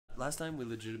Last time we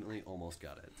legitimately almost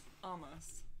got it.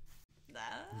 Almost.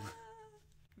 That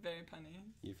very punny.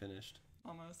 You finished?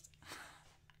 Almost.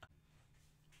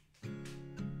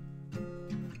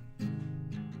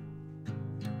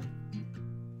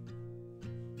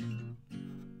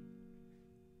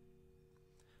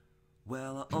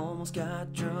 Well, I almost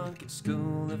got drunk at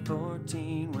school at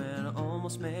 14 when I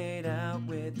almost made out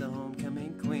with the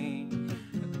homecoming queen.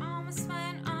 Almost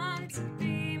went on to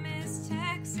be Miss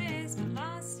Texas, but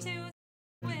lost to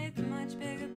with a much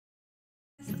bigger.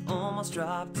 Almost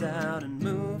dropped out and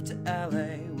moved to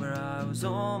LA, where I was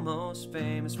almost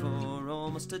famous for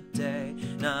almost a day.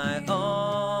 And I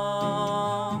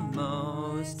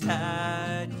almost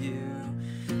had you,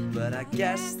 but I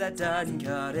guess that doesn't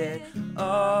cut it.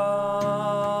 Almost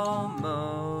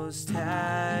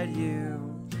had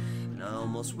you, and I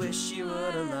almost wish you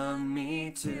would've loved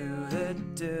me too.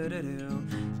 Do-do-do-do,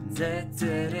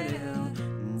 da-da-da-do,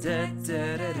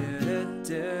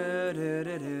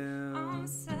 da-da-da-do-do-do-do-do.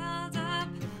 Almost held up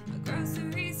a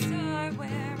grocery store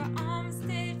where I almost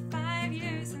did 5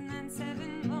 years and then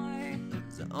 7 more.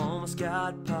 So I almost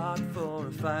got popped for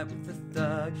a fight with a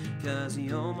thug, 'cause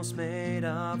he almost made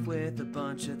off with a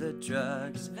bunch of the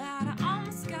drugs That I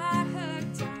almost got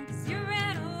hooked on 'cause you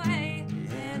ran away.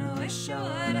 and I wish I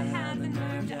would've had the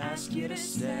nerve to ask you to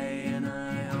stay. And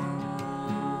I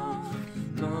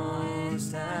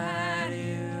almost had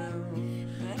you,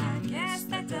 But I guess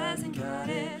that doesn't cut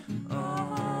it.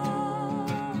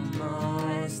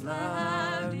 almost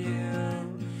loved you,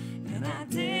 And I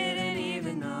didn't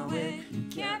even know it. You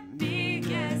kept me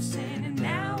guessing, and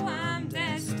now I'm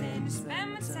destined to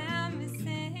spend my time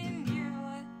missing you.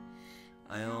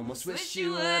 I almost wish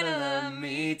you would've loved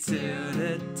me too.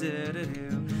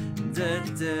 Da-da-da-do,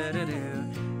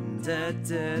 da-da-da-do,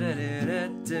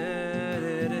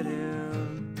 da-da-da-do-da-da-da-do.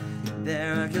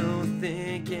 There I go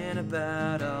thinking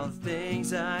about all the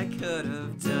things I could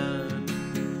have done.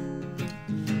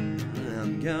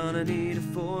 I'm gonna need a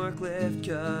forklift,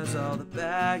 'cause all the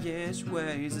baggage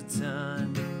weighs a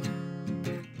ton.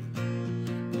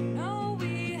 I know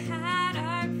we had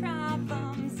our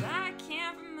problems, I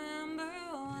can't remember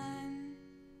one.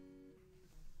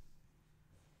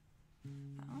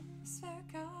 I almost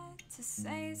forgot to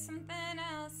say something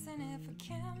else, and if I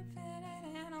can't fit it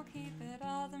in, I'll keep it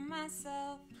all to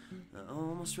myself. I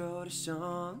almost wrote a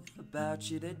song about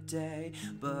you today,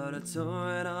 but I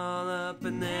tore it all up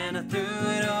and then I threw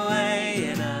it away.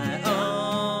 And I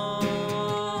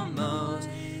almost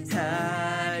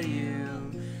had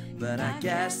you, but I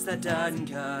guess that doesn't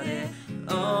cut it.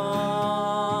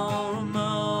 Almost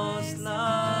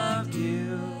loved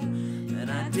you, and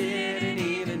I didn't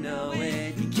even know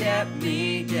it. You kept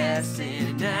me guessing,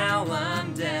 and now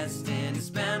I'm destined to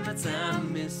spend my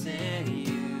time missing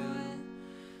you.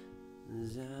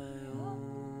 'Cause I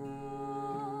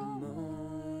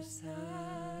almost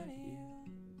had you.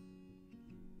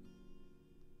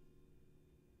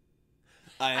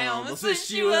 I almost wish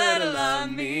you would've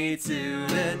loved me too.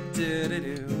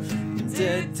 Da-da-da-do,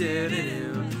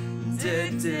 da-da-da-do,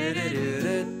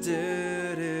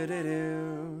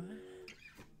 da-da-da-do-da-da-da-do.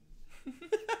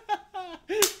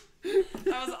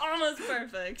 That was almost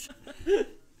perfect.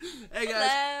 Hey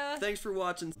guys, Hello. thanks for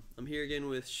watching. I'm here again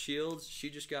with Shields. She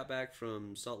just got back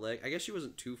from Salt Lake. I guess she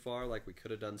wasn't too far, like we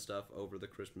could have done stuff over the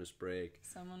Christmas break.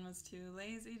 Someone was too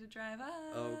lazy to drive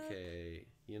up. Okay,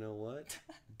 you know what?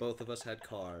 Both of us had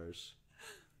cars.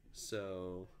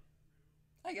 So,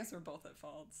 I guess we're both at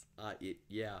fault.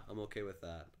 yeah, I'm okay with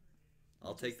that.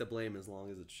 I'll take the blame as long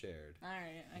as it's shared.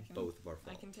 Alright, I can. Both of our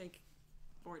fault. I can take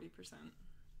 40%.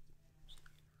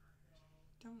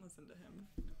 Don't listen to him.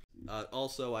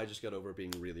 Also, I just got over being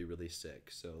really, really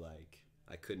sick, so like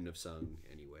I couldn't have sung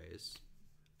anyways.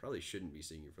 Probably shouldn't be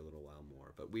singing for a little while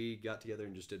more, but we got together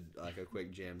and just did like a quick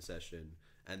jam session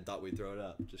and thought we'd throw it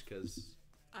up just because.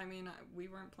 I mean, we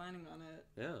weren't planning on it.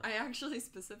 Yeah. I actually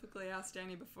specifically asked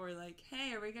Danny before, like,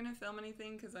 hey, are we gonna film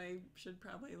anything? Because I should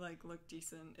probably like look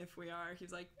decent if we are. He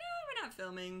was like, no, we're not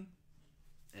filming.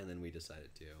 And then we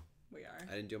decided to. We are.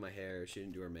 I didn't do my hair. She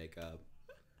didn't do her makeup.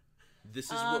 This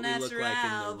is All what we look like in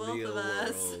natural, the both real of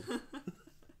us. world.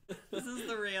 This is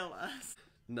the real us.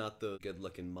 Not the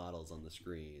good-looking models on the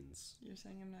screens. You're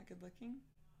saying I'm not good looking?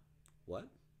 What?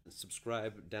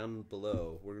 Subscribe down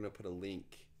below. We're gonna put a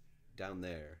link down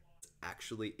there. It's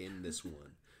actually in this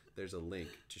one. There's a link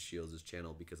to Shields'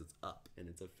 channel because it's up and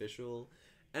it's official,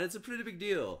 and it's a pretty big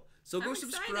deal. So go I'm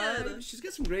subscribe. excited. She's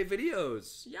got some great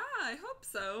videos. Yeah, I hope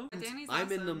so. Danny's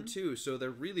I'm in them awesome. too, so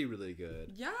they're really, really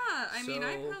good. Yeah, I mean,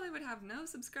 I So- probably would have no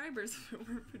subscribers if it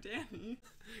weren't for Danny.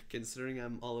 Considering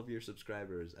I'm all of your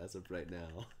subscribers as of right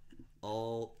now.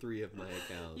 All 3 of my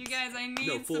accounts. You guys, I need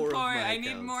No, 4 support. of my I need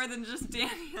accounts. more than just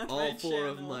Danny on All my 4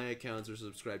 of channel. my accounts are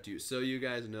subscribed to you. So you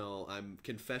guys know, I'm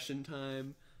confession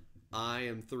time. I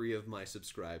am 3 of my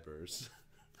subscribers.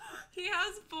 He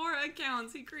has 4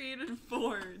 accounts. He created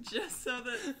 4 just so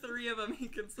that 3 of them he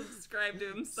could subscribe to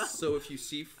himself. So if you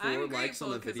see 4 I'm likes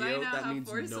on the grateful, 'cause I video, now that have means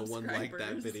 4 no one liked that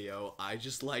subscribers. video. I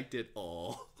just liked it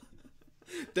all.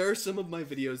 There are some of my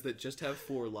videos that just have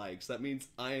 4 likes. That means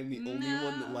I am the only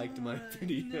one that liked my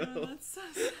video. No, that's so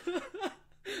sad.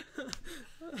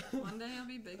 One day I'll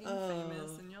be big and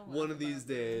famous, and you'll. One laugh of these about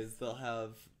this. days they'll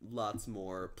have lots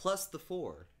more. Plus the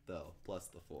 4, though. Plus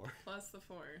the 4. Plus the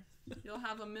 4. You'll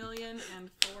have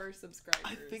 1,000,004 subscribers.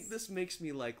 I think this makes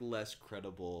me like less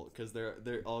credible because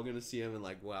they're all gonna see him and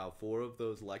like, wow, 4 of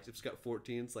those likes. It's got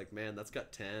 14. It's like, man, that's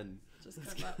got 10. Just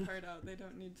cut that part out. They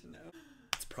don't need to know.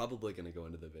 It's probably gonna go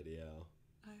into the video.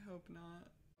 I hope not.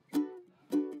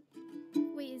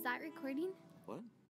 Wait, is that recording? What?